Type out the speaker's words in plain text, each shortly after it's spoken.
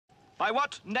By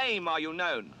what name are you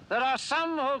known? There are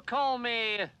some who call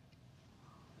me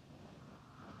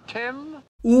Tim.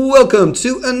 Welcome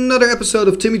to another episode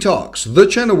of Timmy Talks, the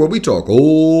channel where we talk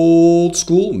old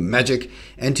school magic.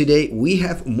 And today we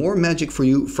have more magic for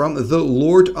you from the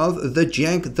Lord of the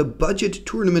Jank, the budget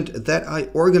tournament that I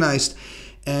organized.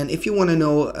 And if you want to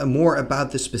know more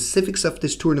about the specifics of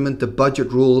this tournament, the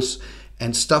budget rules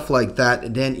and stuff like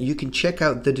that, then you can check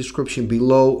out the description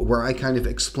below where I kind of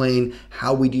explain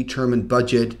how we determine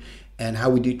budget and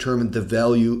how we determine the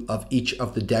value of each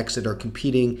of the decks that are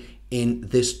competing in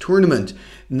this tournament.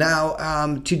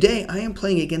 Now, today I am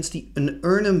playing against an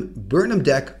Erhnam Burn'em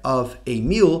deck of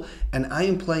Emiel, and I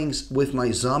am playing with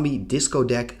my zombie disco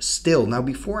deck still. Now,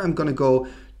 before I'm going to go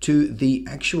to the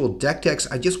actual deck text,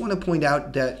 I just want to point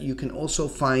out that you can also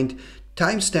find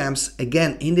timestamps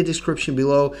again in the description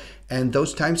below, and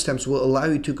those timestamps will allow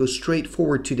you to go straight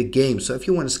forward to the game. So if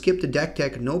you want to skip the deck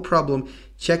tech, no problem.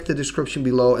 Check the description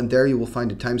below, and there you will find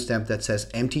a timestamp that says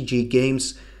MTG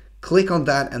Games. Click on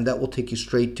that and that will take you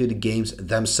straight to the games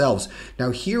themselves.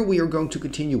 Now here we are going to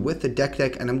continue with the deck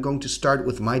tech, and I'm going to start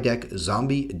with my deck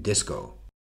Zombie Disco.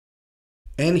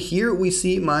 And here we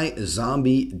see my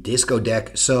Zombie Disco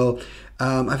deck. So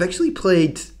I've actually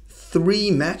played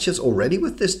 3 matches already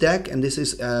with this deck, and this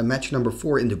is match number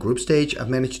 4 in the group stage. I've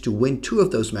managed to win 2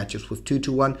 of those matches with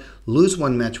 2-1, lose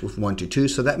 1 match with 1-2.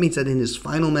 So that means that in this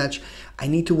final match, I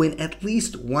need to win at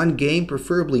least 1 game,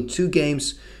 preferably 2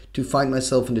 games, to find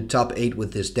myself in the top 8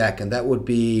 with this deck. And that would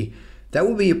be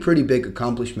a pretty big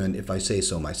accomplishment if I say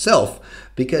so myself,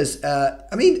 because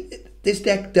I mean, this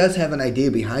deck does have an idea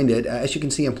behind it. As you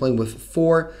can see, I'm playing with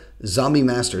 4 Zombie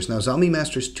Masters. Now, Zombie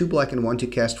Masters, 2 black and 1 to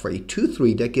cast for a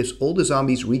 2/3 that gives all the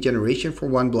zombies regeneration for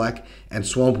 1 black and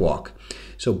Swamp Walk.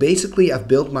 So basically, I've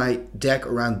built my deck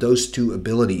around those 2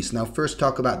 abilities. Now, first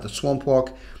talk about the Swamp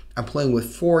Walk. I'm playing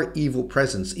with 4 Evil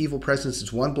Presence. Evil Presence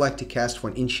is 1 black to cast for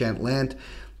an enchant land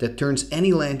that turns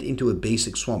any land into a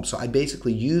basic swamp. So I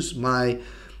basically use my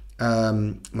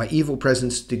my Evil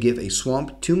Presence to give a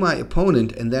swamp to my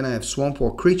opponent, and then I have Swamp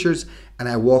Walk creatures, and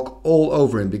I walk all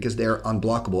over him because they are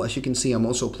unblockable. As you can see, I'm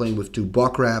also playing with 2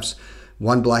 Bografs,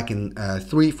 1 black and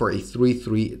 3 for a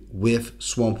 3/3 with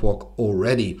Swamp Walk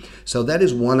already. So that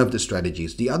is one of the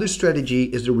strategies. The other strategy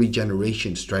is the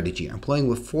regeneration strategy. I'm playing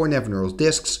with 4 Nevinyrral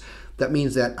Discs. That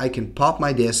means that I can pop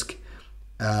my disc.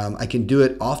 I can do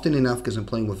it often enough because I'm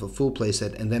playing with a full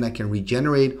playset, and then I can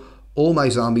regenerate all my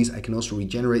zombies. I can also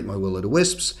regenerate my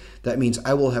Will-o'-the-Wisps. That means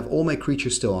I will have all my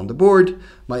creatures still on the board.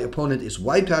 My opponent is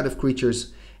wiped out of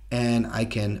creatures, and I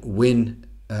can win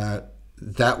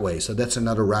that way. So that's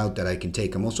another route that I can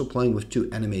take. I'm also playing with 2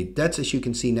 Animate Deaths, as you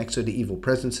can see next to the Evil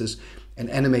Presences. And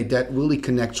Animate Death really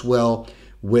connects well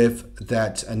with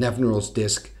that Nevinyrral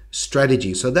Disc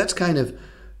strategy. So that's kind of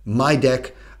my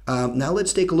deck. Now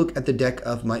let's take a look at the deck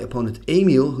of my opponent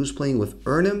Emiel, who's playing with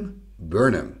Erhnam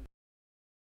Burn'em.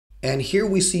 And here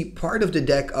we see part of the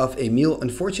deck of Emiel.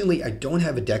 Unfortunately, I don't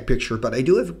have a deck picture, but I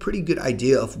do have a pretty good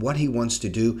idea of what he wants to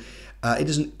do. It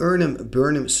is an Erhnam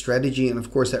Burn'em strategy, and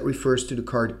of course that refers to the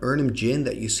card Erhnam Djinn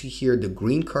that you see here, the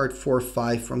green card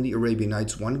 4/5 from the Arabian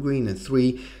Nights, 1 green and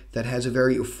 3, that has a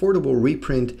very affordable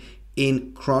reprint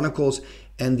in Chronicles.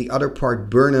 And the other part,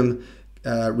 Burn'em,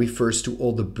 refers to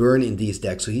all the burn in these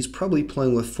decks. So he's probably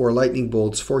playing with 4 lightning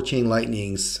bolts, 4 chain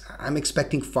lightnings. I'm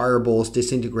expecting fireballs,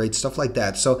 disintegrate, stuff like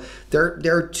that. So there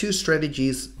are 2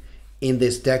 strategies in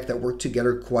this deck that work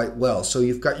together quite well. So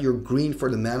you've got your green for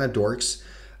the mana dorks.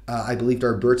 I believe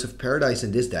there are Birds of Paradise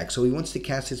in this deck. So he wants to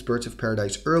cast his Birds of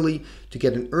Paradise early to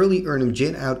get an early Erhnam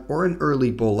Djinn out or an early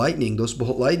Bolt Lightning. Those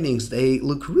Bolt Lightnings, they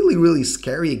look really, really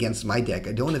scary against my deck.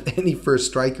 I don't have any First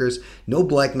Strikers, no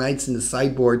Black Knights in the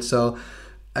sideboard. So,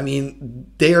 I mean,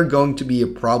 they are going to be a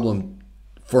problem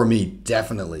for me,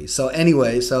 definitely. So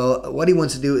anyway, so what he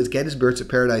wants to do is get his Birds of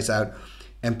Paradise out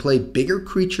and play bigger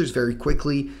creatures very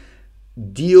quickly,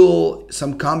 deal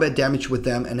some combat damage with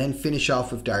them, and then finish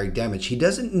off with direct damage. He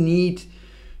doesn't need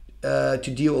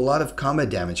to deal a lot of combat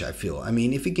damage, I feel. I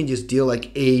mean, if he can just deal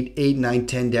like 8, 9,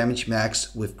 10 damage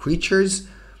max with creatures,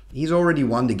 he's already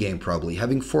won the game probably.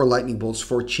 Having 4 lightning bolts,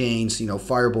 4 chains,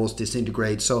 fireballs,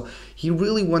 disintegrate. So he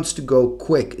really wants to go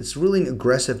quick. It's really an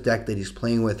aggressive deck that he's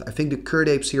playing with. I think the Curd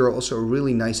Apes here are also a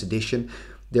really nice addition.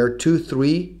 They're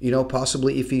 2/3,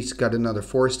 possibly if he's got another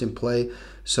forest in play.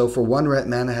 So for 1 red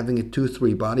mana, having a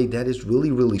 2/3 body, that is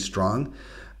really, really strong.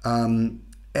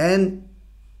 And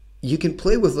you can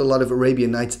play with a lot of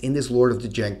Arabian Nights in this Lord of the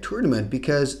Jank tournament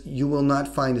because you will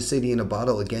not find a City in a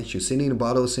Bottle against you. City in a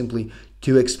Bottle is simply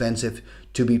too expensive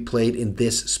to be played in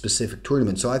this specific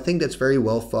tournament. So I think that's very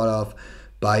well thought of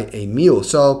by Emiel.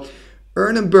 So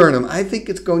Erhnam Burn'em, I think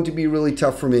it's going to be really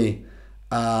tough for me.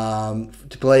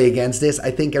 to play against this.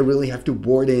 I think I really have to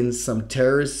board in some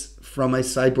terrors from my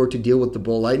sideboard to deal with the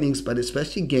Ball Lightnings, but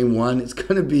especially game one, it's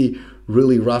going to be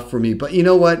really rough for me. But you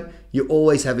know what? You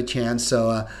always have a chance.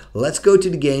 So let's go to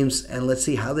the games and let's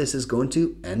see how this is going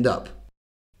to end up.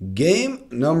 Game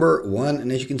number one,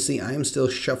 and as you can see, I am still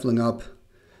shuffling up.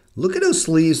 Look at those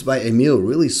sleeves by Emiel,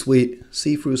 really sweet.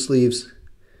 See-through sleeves.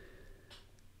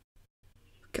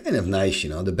 Kind of nice, you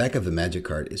know. The back of the Magic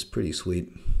card is pretty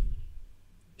sweet.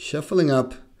 Shuffling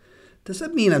up. Does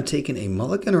that mean I'm taking a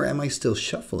mulligan or am I still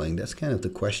shuffling? That's kind of the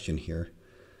question here.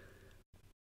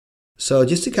 So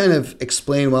just to kind of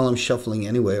explain while I'm shuffling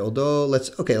anyway, although let's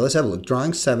have a look.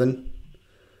 Drawing 7.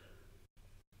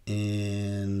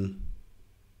 And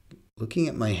looking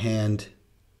at my hand.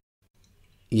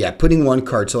 Yeah, putting 1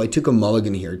 card. So I took a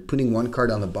mulligan here. Putting 1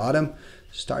 card on the bottom.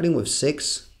 Starting with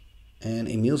 6. And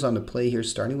Emiel's on the play here,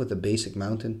 starting with a basic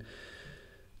mountain.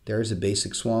 There's a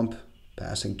basic swamp.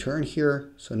 Passing turn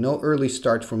here, so no early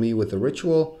start for me with the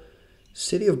ritual.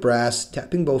 City of Brass,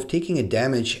 tapping both, taking a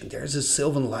damage. And there's a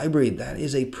Sylvan Library. That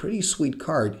is a pretty sweet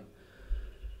card.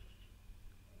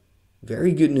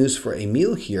 Very good news for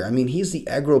Emiel here. I mean, he's the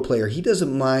aggro player. He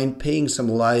doesn't mind paying some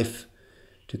life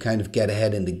to kind of get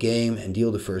ahead in the game and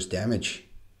deal the first damage.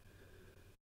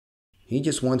 He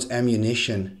just wants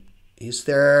ammunition. Is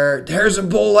there... There's a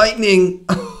Ball Lightning!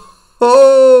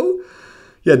 Oh!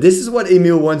 Yeah, this is what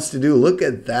Emiel wants to do. Look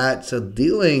at that. So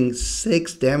dealing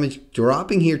 6 damage,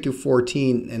 dropping here to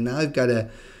 14. And now I've got a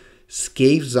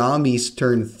Scathe Zombies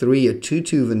turn 3, a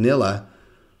 2/2 vanilla.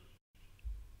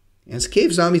 And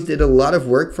Scathe Zombies did a lot of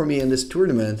work for me in this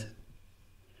tournament.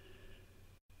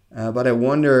 But I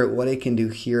wonder what I can do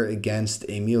here against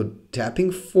Emiel.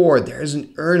 Tapping 4. There's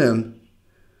an Erhnam.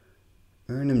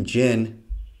 Erhnam Djinn.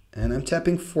 And I'm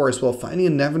tapping 4 as well, finding a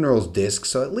Nevinyrral's Disc.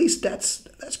 So at least that's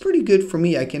pretty good for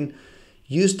me. I can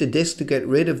use the disc to get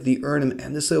rid of the Erhnam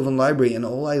and the Sylvan Library, and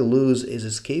all I lose is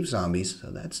Escape Zombies. So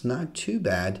that's not too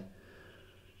bad.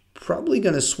 Probably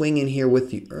going to swing in here with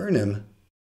the Erhnam.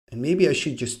 And maybe I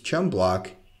should just chump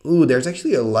block. Ooh, there's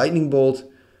actually a Lightning Bolt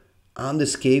on the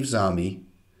Scathe Zombie.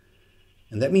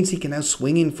 And that means he can now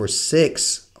swing in for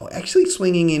 6. Oh, actually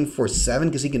swinging in for 7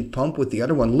 because he can pump with the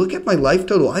other one. Look at my life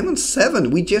total. I'm on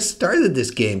 7. We just started this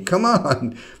game. Come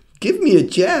on. Give me a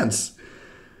chance.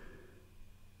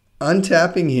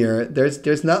 Untapping here.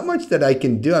 There's not much that I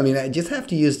can do. I mean, I just have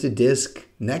to use the disc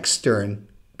next turn.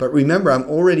 But remember, I'm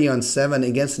already on 7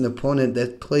 against an opponent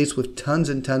that plays with tons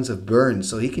and tons of burns.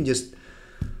 So he can just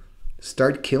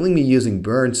start killing me using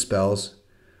burn spells.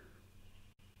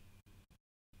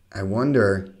 I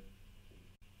wonder...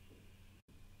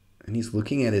 And he's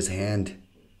looking at his hand.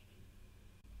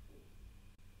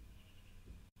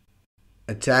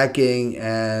 Attacking,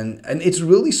 and it's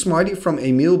really smarty from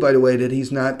Emiel, by the way, that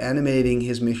he's not animating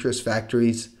his Mishra's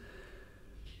Factories.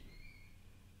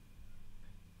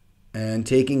 And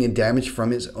taking a damage from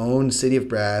his own City of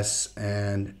Brass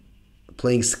and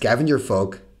playing Scavenger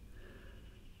Folk.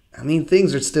 I mean,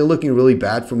 things are still looking really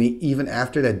bad for me, even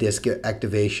after that disc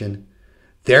activation.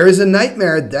 There is a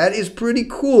Nightmare. That is pretty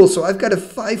cool. So I've got a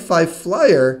 5/5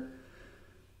 flyer.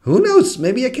 Who knows?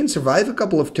 Maybe I can survive a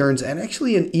couple of turns, and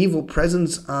actually an Evil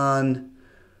Presence on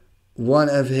one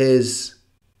of his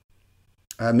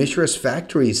Mishra's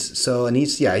Factories. So, and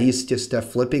he's just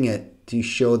flipping it to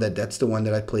show that that's the one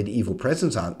that I played Evil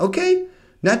Presence on. Okay,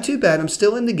 not too bad. I'm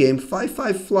still in the game.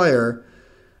 5/5 flyer.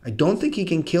 I don't think he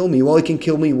can kill me. Well, he can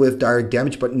kill me with direct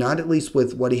damage, but not at least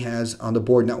with what he has on the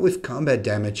board. Not with combat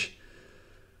damage.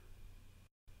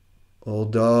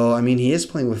 Although, I mean, he is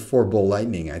playing with 4 Ball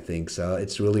Lightning, I think, so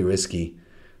it's really risky.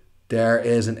 There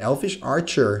is an Elfish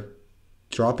Archer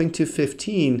dropping to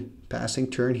 15, passing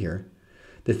turn here.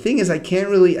 The thing is, I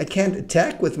can't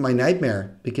attack with my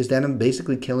Nightmare, because then I'm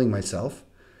basically killing myself.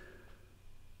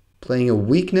 Playing a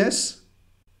Weakness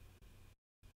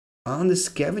on the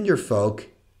Scavenger Folk,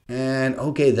 and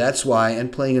okay, that's why,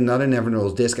 and playing another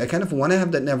Nevinyrral's Disc. I kind of want to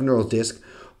have that Nevinyrral's Disc,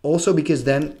 also because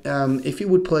then, if he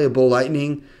would play a Ball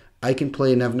Lightning, I can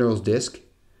play a Nevinyrral's Disc.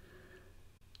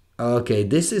 Okay,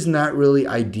 this is not really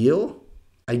ideal.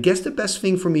 I guess the best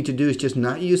thing for me to do is just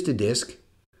not use the disc.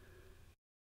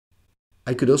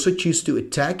 I could also choose to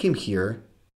attack him here,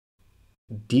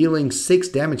 dealing 6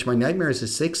 damage. My Nightmare is a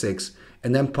 6/6,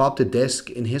 and then pop the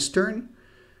disc in his turn.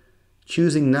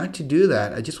 Choosing not to do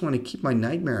that, I just want to keep my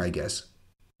Nightmare, I guess.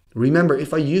 Remember,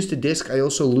 if I use the disc, I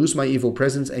also lose my Evil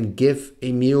Presence and give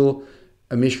Emiel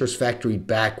a Mishra's Factory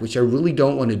back, which I really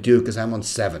don't want to do because I'm on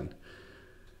 7.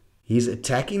 He's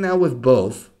attacking now with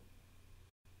both.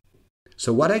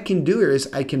 So what I can do here is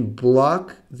I can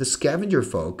block the Scavenger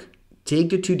Folk, take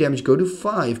the 2 damage, go to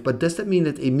 5, but does that mean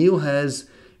that Emiel has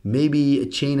maybe a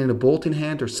chain and a bolt in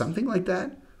hand or something like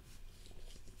that.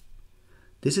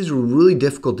 This is a really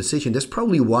difficult decision. That's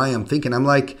probably why I'm thinking, I'm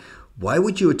like, why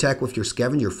would you attack with your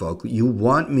Scavenger Folk? You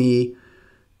want me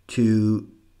to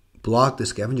block the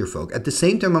Scavenger Folk. At the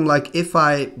same time, I'm like, if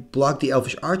I block the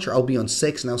Elvish Archer, I'll be on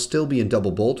 6 and I'll still be in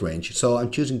double bolt range. So I'm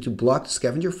choosing to block the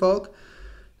Scavenger Folk.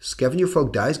 Scavenger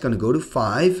Folk dies, going to go to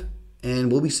 5.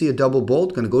 And will we see a double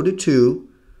bolt? Going to go to 2.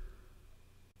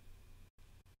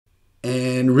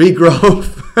 And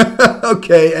regrowth.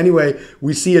 Okay, anyway,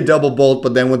 we see a double bolt,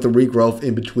 but then with the regrowth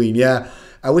in between. Yeah,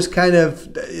 I was kind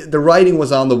of, the writing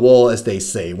was on the wall, as they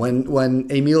say. When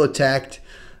Emiel attacked,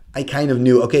 I kind of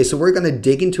knew, okay, so we're going to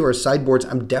dig into our sideboards.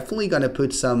 I'm definitely going to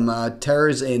put some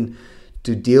terrors in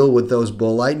to deal with those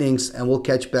bull lightnings, and we'll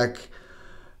catch back,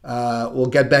 we'll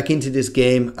get back into this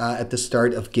game at the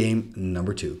start of game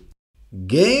number 2.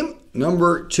 Game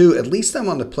number 2, at least I'm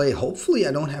on the play. Hopefully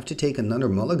I don't have to take another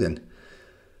mulligan.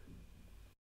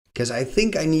 Because I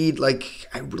think I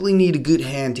really need a good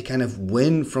hand to kind of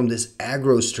win from this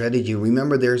aggro strategy.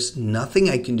 Remember, there's nothing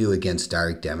I can do against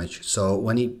direct damage. So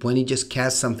when he just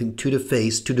casts something to the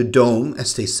face, to the dome,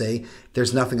 as they say,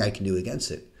 there's nothing I can do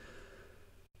against it.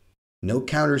 No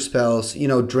counter spells. You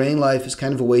know, drain life is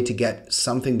kind of a way to get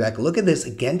something back. Look at this,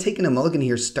 again taking a mulligan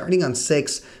here, starting on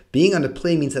 6. Being on the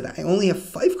play means that I only have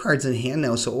 5 cards in hand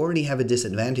now, so already have a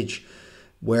disadvantage.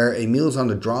 Where Emiel's on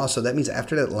the draw, so that means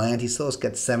after that land, he still has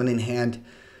got 7 in hand.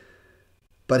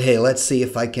 But hey, let's see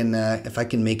if I can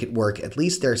make it work. At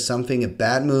least there's something, a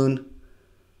Bad Moon.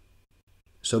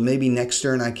 So maybe next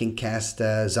turn I can cast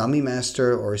Zombie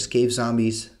Master or Escape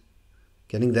Zombies,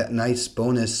 getting that nice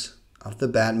bonus of the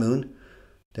Bad Moon.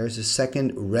 There's a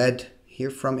second red here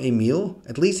from Emiel.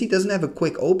 At least he doesn't have a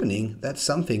quick opening. That's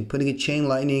something. Putting a Chain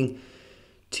Lightning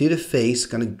to the face,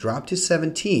 gonna drop to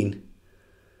 17.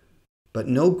 But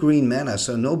no green mana,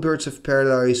 so no Birds of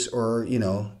Paradise or, you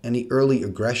know, any early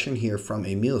aggression here from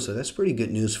Emiel. So that's pretty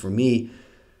good news for me.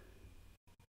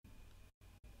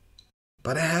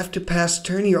 But I have to pass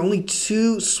turn here. Only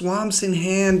 2 swamps in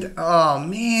hand. Oh,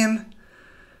 man.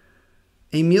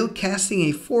 Emiel casting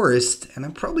a forest. And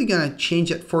I'm probably going to change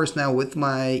that forest now with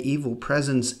my Evil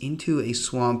Presence into a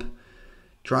swamp.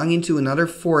 Drawing into another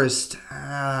forest.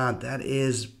 Ah, that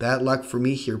is bad luck for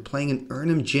me here. Playing an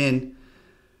Erhnam Djinn.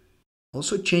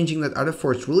 Also changing that other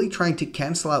forest, really trying to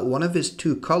cancel out one of his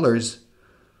 2 colors.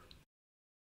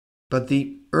 But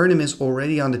the Erhnam is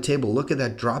already on the table. Look at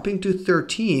that, dropping to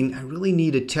 13. I really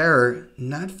need a terror.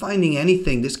 Not finding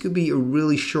anything. This could be a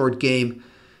really short game.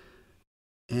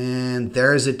 And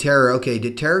there's a terror. Okay,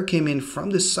 the terror came in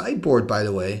from the sideboard, by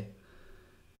the way.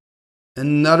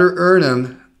 Another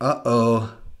Erhnam.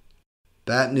 Uh-oh.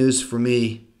 Bad news for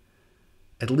me.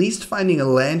 At least finding a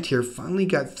land here. Finally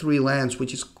got 3 lands,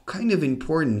 which is kind of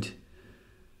important.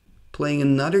 Playing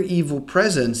another Evil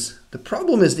Presence. The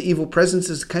problem is the Evil Presence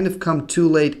has kind of come too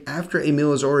late after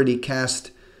Emiel has already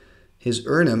cast his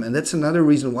Erhnam. And that's another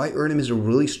reason why Erhnam is a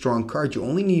really strong card. You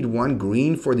only need 1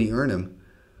 green for the Erhnam.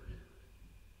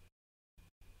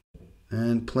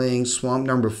 And playing swamp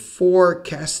number 4,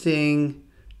 casting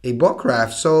a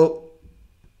Bokraft. So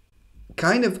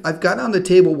kind of, I've got on the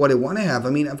table what I want to have. I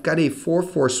mean, I've got a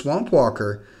 4/4 Swamp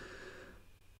Walker.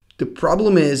 The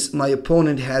problem is my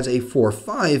opponent has a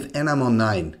 4/5 and I'm on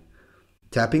 9.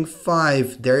 Tapping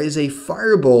 5, there is a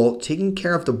Fireball taking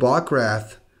care of the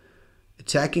Bokrath.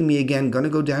 Attacking me again, gonna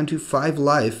go down to 5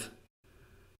 life.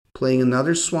 Playing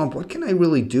another Swamp, what can I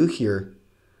really do here?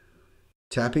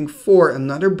 Tapping 4,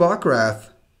 another Bokrath.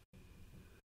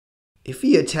 If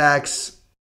he attacks,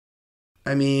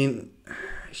 I mean,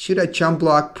 should I chump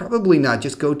block? Probably not.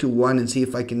 Just go to 1 and see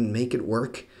if I can make it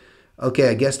work. Okay,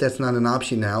 I guess that's not an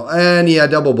option now. And yeah,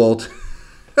 double bolt.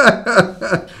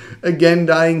 Again,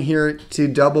 dying here to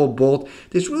double bolt.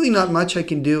 There's really not much I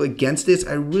can do against this.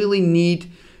 I really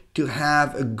need to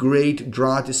have a great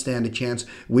draw to stand a chance.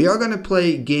 We are going to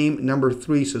play game number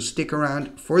 3, so stick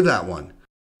around for that one.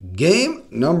 Game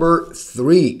number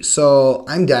 3. So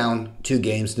I'm down 2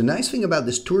 games. The nice thing about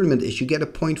this tournament is you get a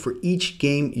point for each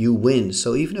game you win.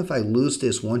 So even if I lose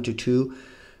this 1-2,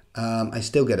 I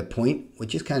still get a point,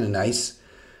 which is kind of nice.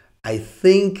 I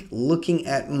think looking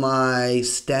at my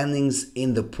standings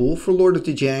in the pool for Lord of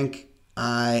the Jank,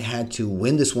 I had to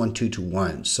win this one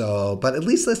 2-1. So, but at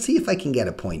least let's see if I can get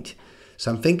a point.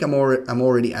 So I think I'm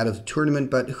already out of the tournament,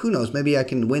 but who knows? Maybe I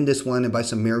can win this one and by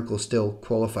some miracle still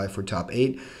qualify for top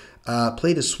 8.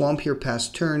 Played a swamp here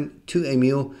past turn to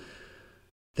Emiel.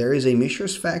 There is a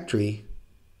Mishra's Factory,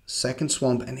 second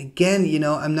swamp, and again, you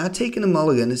know, I'm not taking a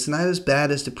mulligan. It's not as bad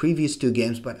as the previous 2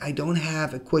 games, but I don't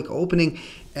have a quick opening,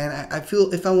 and I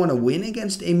feel if I want to win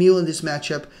against Emiel in this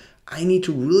matchup, I need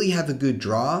to really have a good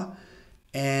draw,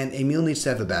 and Emiel needs to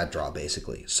have a bad draw,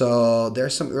 basically. So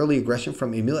there's some early aggression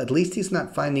from Emiel. At least he's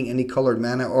not finding any colored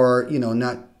mana or, you know,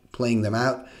 not playing them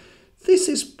out. This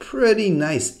is pretty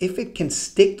nice. If it can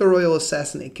stick the Royal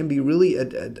Assassin, it can be really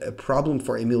a problem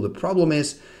for Emiel. The problem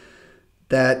is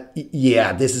that,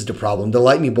 yeah, this is the problem. The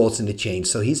lightning bolt's in the chain.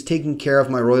 So he's taking care of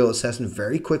my Royal Assassin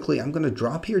very quickly. I'm going to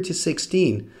drop here to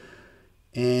 16.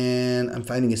 And I'm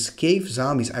finding Escape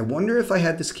Zombies. I wonder if I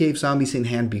had the Escape Zombies in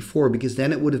hand before, because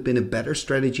then it would have been a better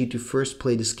strategy to first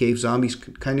play the Escape Zombies,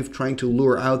 kind of trying to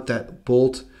lure out that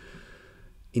bolt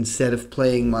instead of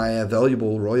playing my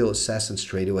valuable Royal Assassin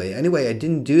straight away. Anyway, I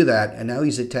didn't do that, and now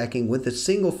he's attacking with a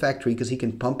single factory because he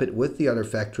can pump it with the other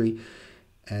factory.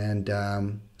 And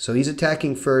so he's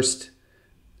attacking first,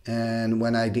 and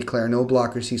when I declare no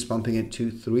blockers, he's pumping it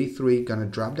to 3/3. Gonna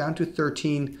drop down to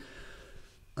 13.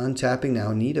 Untapping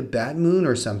now. Need a Bad Moon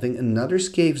or something. Another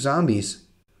Scathe Zombies.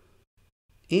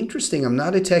 Interesting. I'm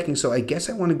not attacking, so I guess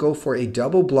I want to go for a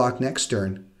double block next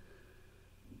turn.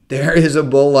 There is a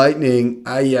Bull Lightning.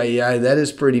 Ay, ay, ay. That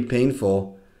is pretty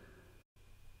painful.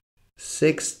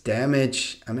 6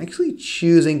 damage. I'm actually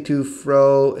choosing to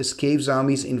throw Escape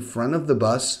Zombies in front of the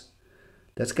bus.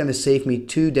 That's going to save me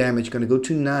 2 damage. Going to go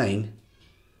to 9.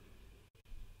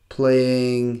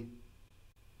 Playing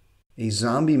a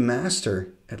Zombie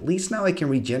Master. At least now I can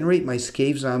regenerate my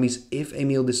Scathe Zombies if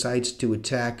Emiel decides to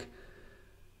attack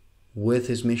with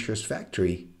his Mishra's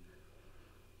Factory.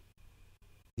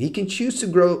 He can choose to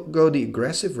go the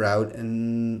aggressive route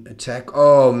and attack.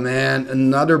 Oh man,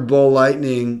 another Bull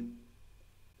Lightning.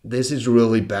 This is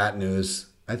really bad news.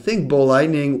 I think Bull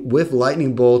Lightning with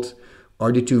Lightning Bolt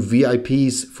are the two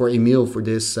VIPs for Emiel for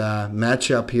this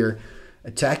matchup here.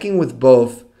 Attacking with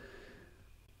both.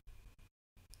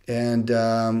 And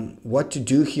what to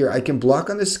do here? I can block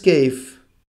on the Scathe.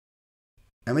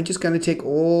 Am I just going to take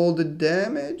all the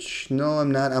damage? No,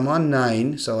 I'm not. I'm on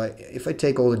 9. So if I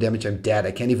take all the damage, I'm dead.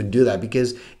 I can't even do that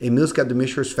because Emiel's got the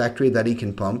Mishra's Factory that he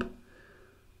can pump.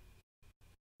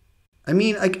 I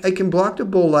mean, I can block the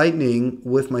Bull Lightning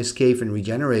with my Scathe and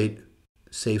regenerate.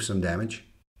 Save some damage.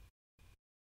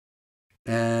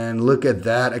 And look at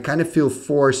that. I kind of feel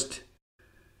forced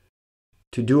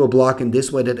to do a block in this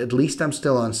way that at least I'm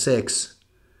still on 6.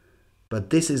 But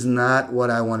this is not what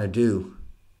I want to do.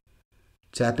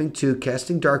 Tapping 2,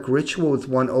 casting Dark Ritual with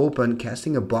 1 open,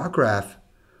 casting a Bokrath.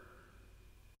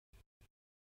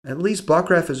 At least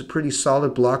Bokrath is a pretty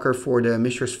solid blocker for the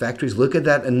Mishra's Factories. Look at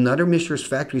that, another Mishra's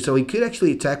Factory. So he could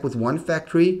actually attack with 1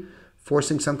 factory,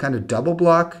 forcing some kind of double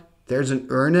block. There's an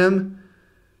Erhnam.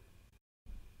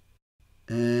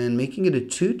 And making it a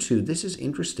 2/2. This is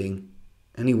interesting.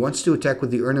 And he wants to attack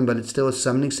with the Erhnam, but it's still a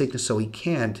summoning sickness, so he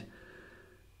can't.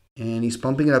 And he's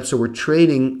pumping it up, so we're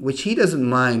trading, which he doesn't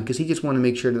mind, because he just wants to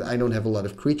make sure that I don't have a lot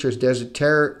of creatures. There's a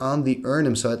terror on the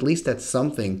Erhnam, so at least that's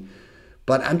something.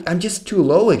 But I'm just too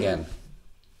low again.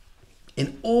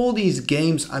 In all these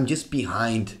games, I'm just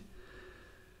behind.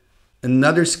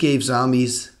 Another Scathe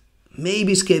Zombies.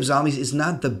 Maybe Scathe Zombies is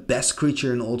not the best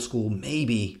creature in Old School.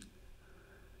 Maybe.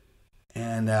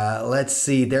 And let's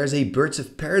see. There's a Birds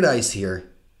of Paradise here.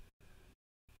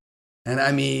 And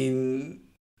I mean,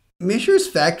 Mishra's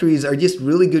Factories are just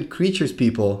really good creatures,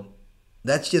 people.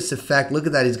 That's just a fact. Look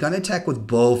at that. He's going to attack with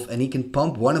both, and he can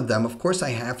pump one of them. Of course,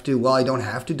 I have to. Well, I don't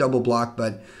have to double block,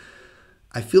 but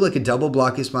I feel like a double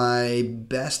block is my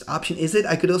best option. Is it?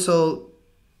 I could also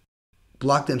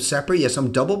block them separate. Yes,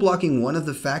 I'm double blocking one of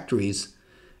the factories,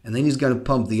 and then he's going to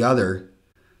pump the other.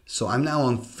 So I'm now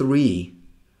on 3.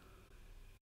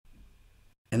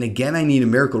 And again, I need a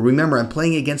miracle. Remember, I'm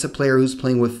playing against a player who's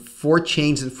playing with 4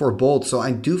 chains and 4 bolts. So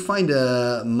I do find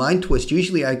a mind twist.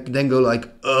 Usually I then go like,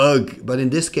 ugh. But in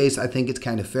this case, I think it's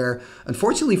kind of fair.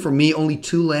 Unfortunately for me, only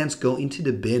 2 lands go into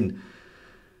the bin.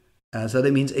 So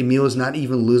that means Emiel is not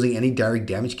even losing any direct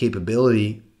damage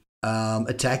capability.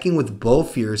 Attacking with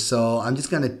both here. So I'm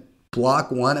just going to block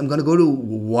 1. I'm going to go to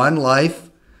 1 life.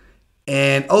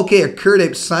 And okay, a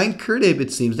Kurdape. Signed Kurdape,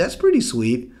 it seems. That's pretty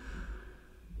sweet.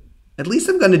 At least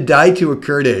I'm going to die to a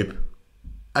Kurdape.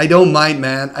 I don't mind,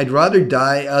 man. I'd rather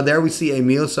die. There we see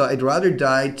Emiel. So I'd rather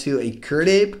die to a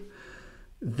Kurdape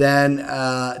than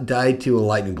die to a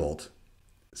Lightning Bolt.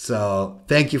 So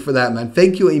thank you for that, man.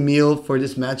 Thank you, Emiel, for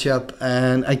this matchup.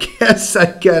 And I guess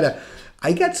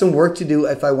I got some work to do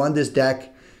if I want this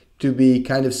deck to be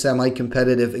kind of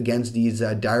semi-competitive against these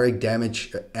direct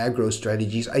damage aggro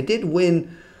strategies. I did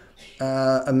win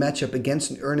a matchup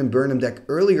against an Erhnam Burn'em deck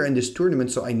earlier in this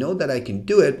tournament, so I know that I can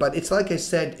do it. But it's like I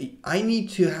said, I need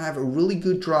to have a really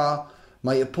good draw.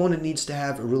 My opponent needs to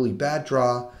have a really bad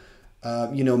draw.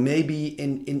 maybe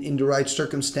in the right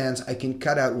circumstance, I can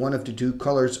cut out one of the two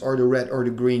colors, or the red or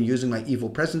the green, using my evil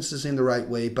presences in the right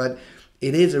way. But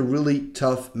it is a really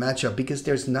tough matchup because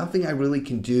there's nothing I really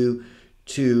can do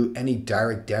to any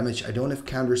direct damage. I don't have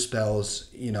counter spells,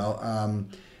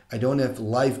 I don't have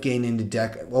life gain in the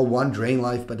deck. Well, one drain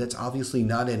life, but that's obviously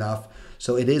not enough.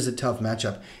 So it is a tough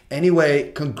matchup.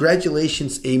 Anyway,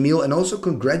 congratulations, Emiel, and also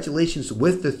congratulations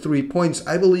with the 3 points.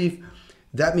 I believe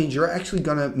that means you're actually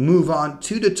going to move on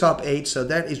to the top 8. So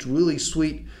that is really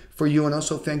sweet for you. And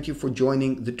also thank you for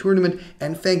joining the tournament.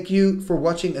 And thank you for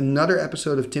watching another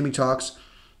episode of Timmy Talks.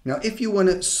 Now, if you want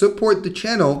to support the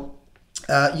channel,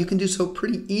 you can do so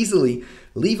pretty easily.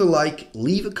 Leave a like,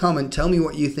 leave a comment, tell me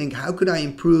what you think. How could I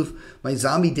improve my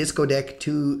zombie disco deck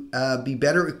to be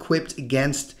better equipped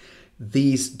against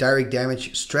these direct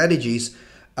damage strategies?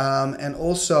 And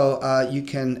also you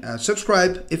can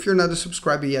subscribe. If you're not a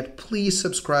subscriber yet, please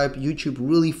subscribe. YouTube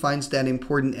really finds that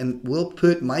important and will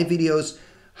put my videos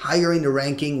higher in the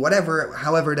ranking,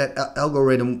 however that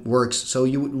algorithm works. So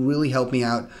you would really help me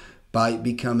out by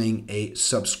becoming a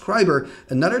subscriber.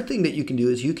 Another thing that you can do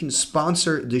is you can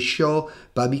sponsor the show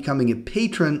by becoming a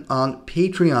patron on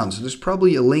Patreon. So there's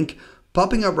probably a link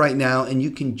popping up right now, and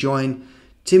you can join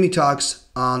Timmy Talks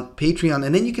on Patreon.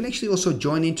 And then you can actually also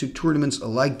join into tournaments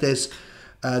like this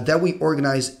that we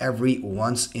organize every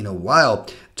once in a while.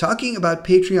 Talking about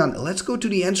Patreon, let's go to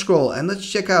the end scroll and let's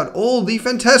check out all the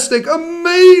fantastic,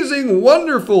 amazing,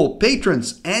 wonderful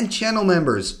patrons and channel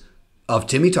members of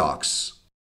Timmy Talks.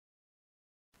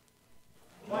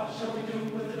 What shall we do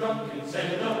with the drunken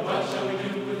sailor? What shall we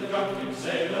do with the drunken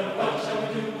sailor? What shall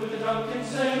we do with the drunken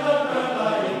sailor?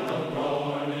 Early in the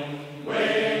morning,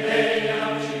 way hey and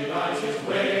up she rises,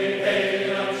 way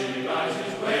hey and up she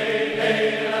rises, way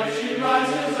hey and up she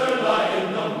rises. Early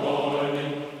in the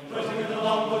morning, put him in the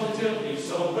longboat until he's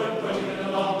sober. Put him in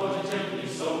the longboat until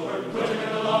he's sober. Put him in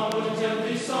the longboat until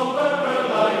he's sober.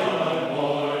 Early in the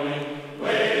morning,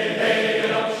 way hey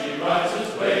and up she rises,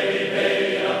 way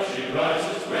hey and up she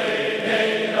rises.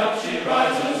 She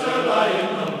rises early in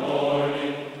the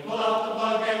morning. Pull out the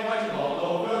plug and wet him all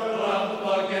over. Pull out the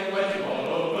plug and wet him all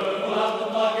over. Pull out the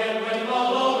plug and wet him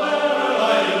all over.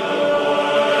 Early in the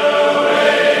morning. Way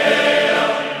hey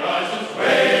up she rises.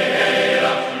 Way hey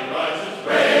up she rises.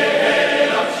 Way hey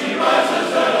up she rises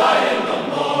early in the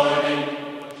morning.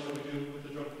 What shall we do with the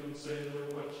drunken sailor?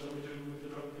 What shall we do with the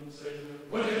drunken sailor?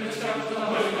 Put him in the scouts to the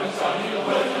host my son.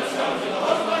 Put him in the scouts to the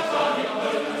host my son.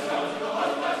 Put him in the scouts to the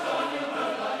host my son.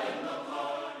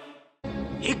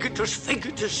 Icketus,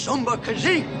 ficketus, somber,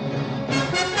 kazee.